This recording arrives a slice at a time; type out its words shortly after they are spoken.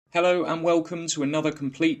Hello and welcome to another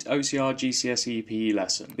complete OCR GCSE PE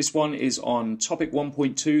lesson. This one is on topic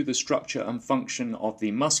 1.2, the structure and function of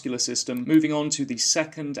the muscular system, moving on to the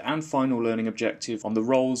second and final learning objective on the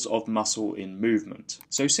roles of muscle in movement.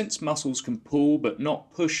 So since muscles can pull but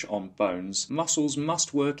not push on bones, muscles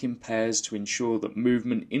must work in pairs to ensure that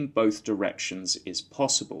movement in both directions is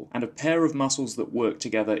possible. And a pair of muscles that work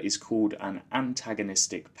together is called an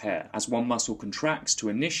antagonistic pair. As one muscle contracts to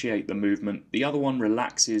initiate the movement, the other one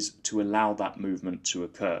relaxes to allow that movement to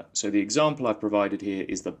occur. So the example I've provided here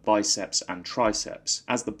is the biceps and triceps.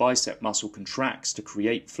 As the bicep muscle contracts to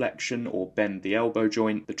create flexion or bend the elbow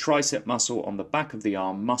joint, the tricep muscle on the back of the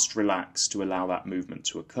arm must relax to allow that movement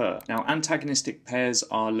to occur. Now, antagonistic pairs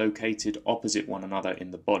are located opposite one another in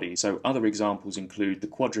the body. So other examples include the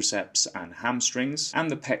quadriceps and hamstrings, and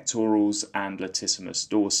the pectorals and latissimus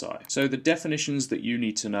dorsi. So the definitions that you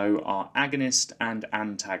need to know are agonist and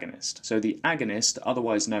antagonist. So the agonist,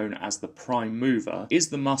 otherwise known as the prime mover, is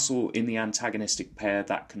the muscle in the antagonistic pair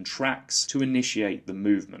that contracts to initiate the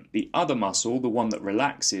movement. The other muscle, the one that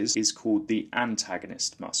relaxes, is called the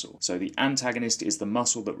antagonist muscle. So the antagonist is the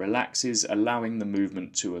muscle that relaxes, allowing the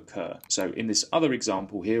movement to occur. So in this other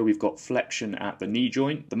example here, we've got flexion at the knee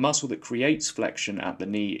joint. The muscle that creates flexion at the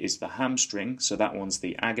knee is the hamstring, so that one's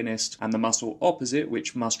the agonist, and the muscle opposite,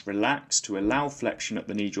 which must relax to allow flexion at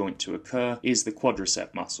the knee joint to occur, is the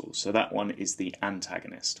quadricep muscle, so that one is the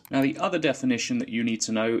antagonist. Now, the other definition that you need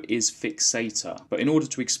to know is fixator, but in order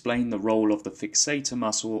to explain the role of the fixator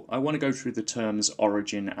muscle, I want to go through the terms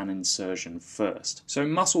origin and insertion first. So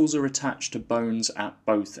muscles are attached to bones at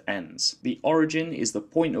both ends. The origin is the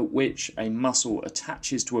point at which a muscle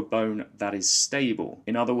attaches to a bone that is stable.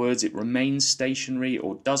 In other words, it remains stationary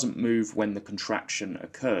or doesn't move when the contraction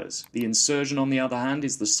occurs. The insertion, on the other hand,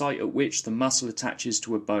 is the site at which the muscle attaches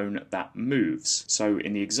to a bone that moves. So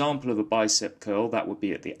in the example of a bicep curl, that would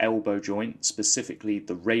be at the elbow joint, specifically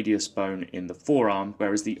the radius bone in the forearm,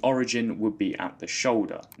 whereas the origin would be at the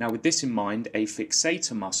shoulder. Now, with this in mind, a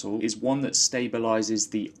fixator muscle is one that stabilizes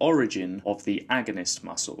the origin of the agonist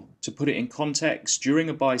muscle. To put it in context, during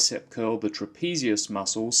a bicep curl, the trapezius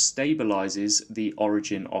muscle stabilizes the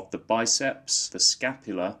origin of the biceps, the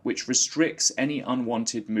scapula, which restricts any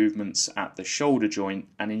unwanted movements at the shoulder joint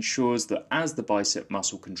and ensures that as the bicep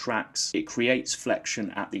muscle contracts, it creates flexion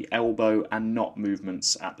at the elbow and not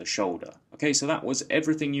movements at the shoulder. Okay, so that was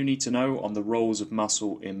everything you need to know on the roles of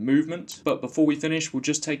muscle in movement. But before we finish, we'll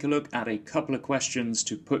just take a look at a couple of questions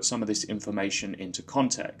to put some of this information into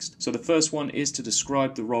context. So the first one is to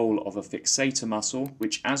describe the role of a fixator muscle,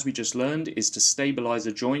 which, as we just learned, is to stabilize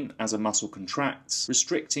a joint as a muscle contracts,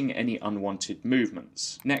 restricting any unwanted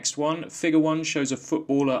movements. Next one, figure 1 shows a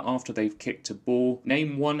footballer after they've kicked a ball.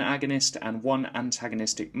 Name one agonist and one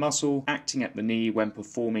antagonistic muscle acting at the knee when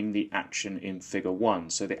performing the action in figure 1.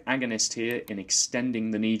 So the agonist here in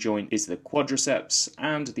extending the knee joint is the quadriceps,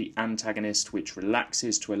 and the antagonist, which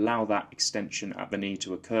relaxes to allow that extension at the knee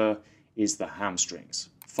to occur, is the hamstrings.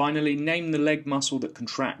 Finally, name the leg muscle that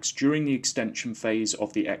contracts during the extension phase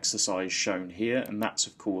of the exercise shown here, and that's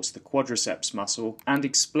of course the quadriceps muscle, and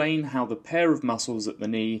explain how the pair of muscles at the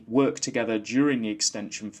knee work together during the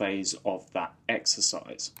extension phase of that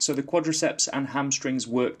exercise. So the quadriceps and hamstrings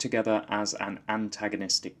work together as an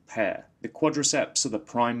antagonistic pair. The quadriceps are the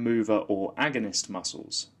prime mover or agonist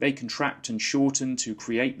muscles. They contract and shorten to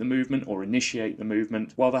create the movement or initiate the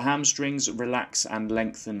movement, while the hamstrings relax and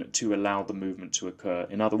lengthen to allow the movement to occur.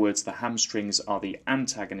 In other words, the hamstrings are the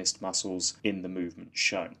antagonist muscles in the movement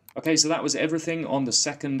shown. Okay, so that was everything on the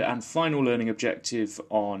second and final learning objective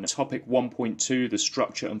on topic 1.2, the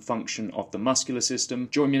structure and function of the muscular system.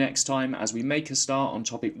 Join me next time as we make a start on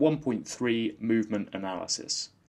topic 1.3, movement analysis.